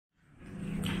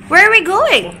Where are we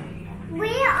going? We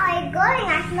are going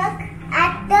to look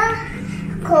at the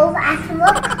cove and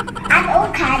look at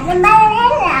Okada,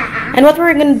 Manila. And what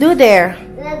we're gonna do there?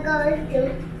 We're going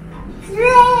to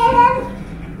swim.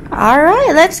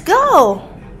 Alright, let's go!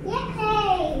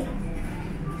 Yay!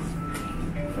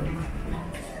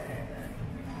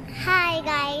 Hi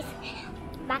guys,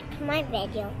 back to my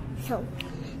video. So,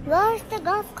 where's the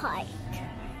golf cart?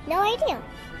 No idea.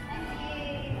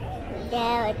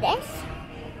 There it is.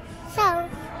 So,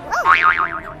 oh, I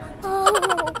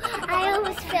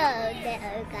almost fell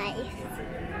there, guys.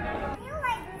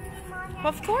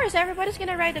 Of course, everybody's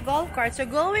gonna ride a golf cart. So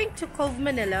going to Cove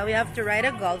Manila, we have to ride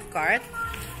a golf cart.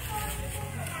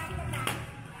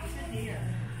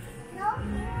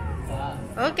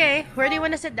 Okay, where do you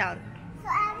want to sit down? So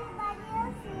everybody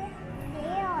will sit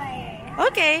there.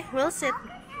 Okay, we'll sit.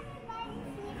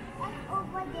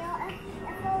 Over there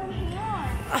and over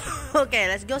here. Okay,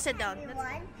 let's go sit down.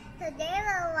 Today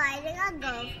we're riding a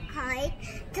golf cart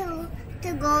to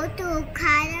go to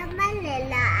Okada,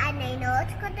 Manila, and I know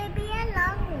it's going to be a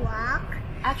long walk.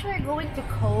 Actually, we're going to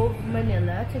Cove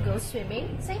Manila to go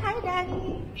swimming. Say hi,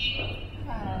 Daddy.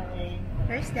 Hi.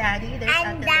 There's Daddy. There's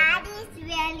and Daddy's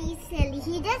really silly.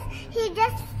 He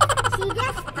just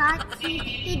thought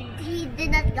he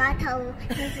did not got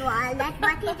his wallet,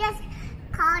 but he just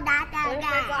called that We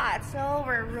again. forgot. So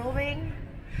we're rowing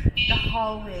the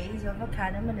hallways of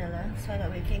Okada, Manila, so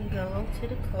that we can go to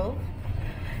the cove.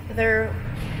 Their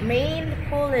main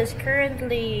pool is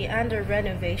currently under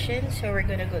renovation, so we're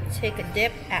gonna go take a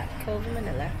dip at Cove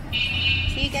Manila.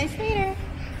 See you guys later.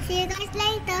 See you guys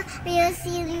later. We will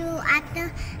see you at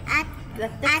the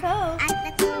Cove. At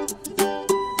the cove.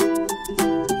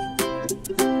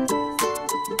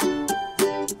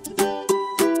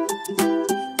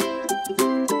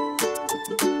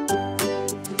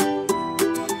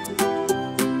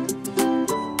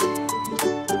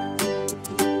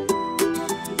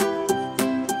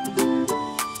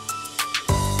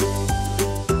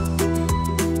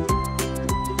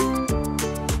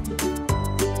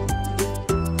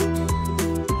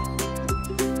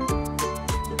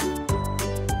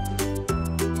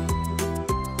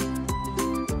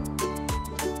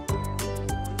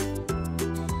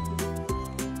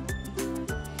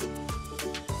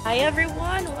 Hi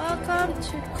everyone, welcome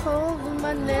to Cove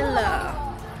Manila.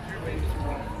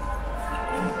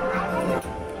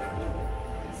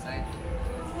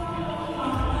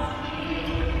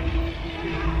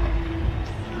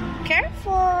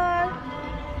 Careful!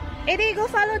 Eddie, go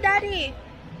follow Daddy.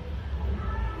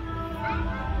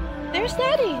 There's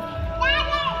Daddy.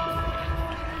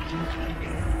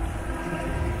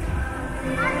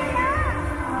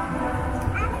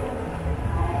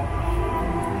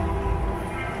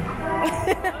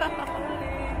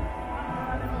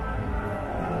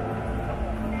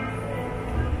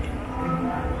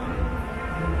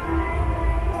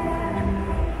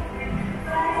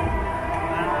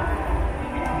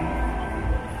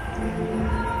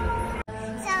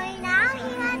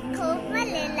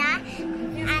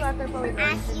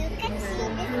 As you can see,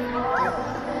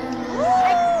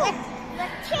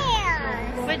 with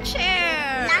chairs. With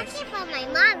chairs. Lucky for my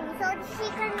mom, so she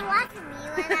can watch me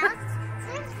when I was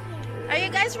swimming. Are you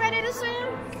guys ready to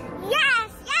swim?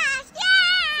 Yes, yes,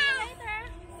 yes!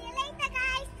 See you later,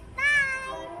 guys.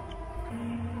 Bye!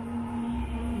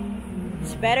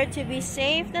 It's better to be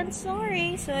safe than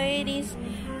sorry. So Eddie's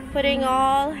putting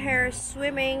all her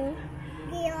swimming.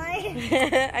 Gear.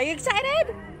 Are you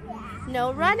excited?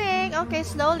 No running. Okay,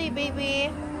 slowly,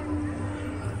 baby.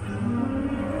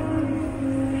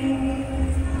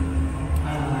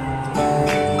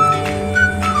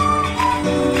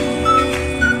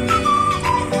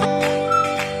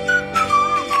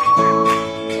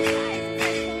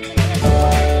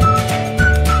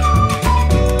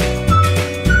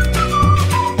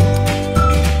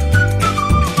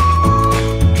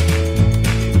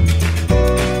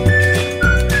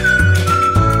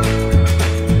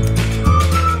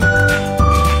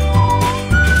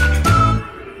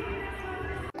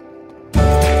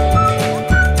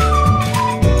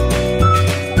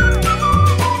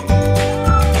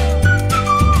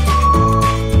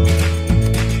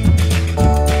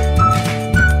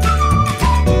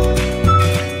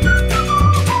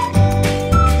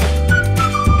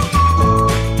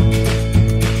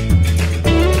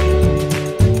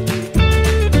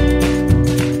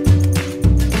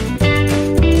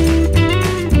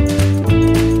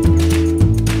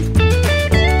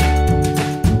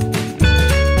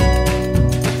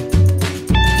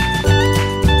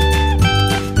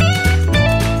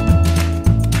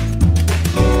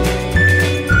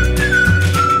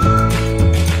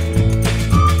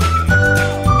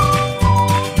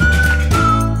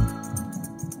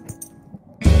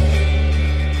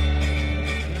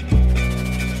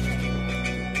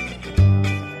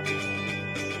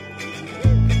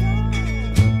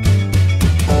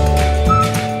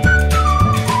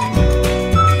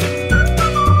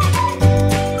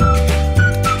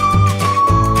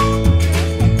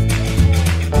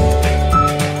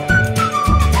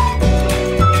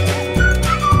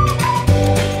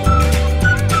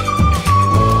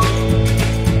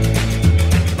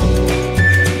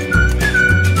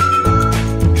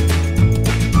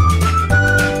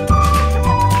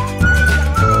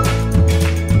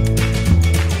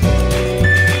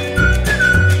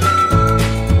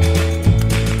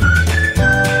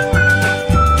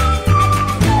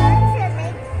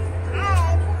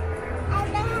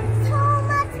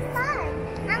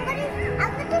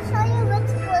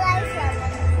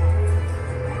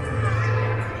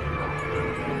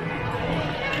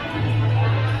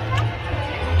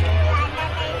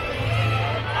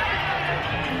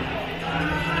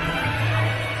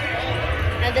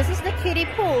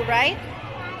 pool, right?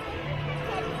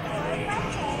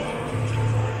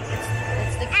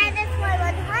 And it's for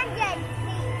 100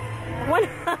 feet.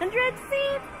 100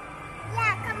 feet?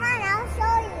 Yeah, come on, I'll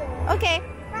show you. Okay.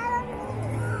 Follow me.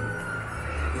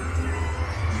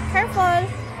 Careful.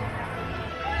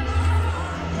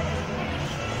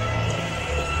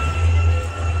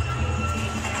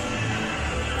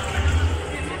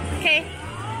 Okay.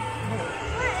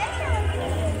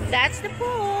 That's the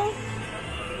pool.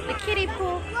 The kiddie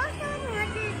pool.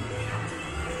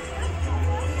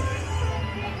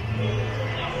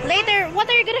 Later, what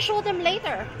are you gonna show them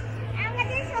later?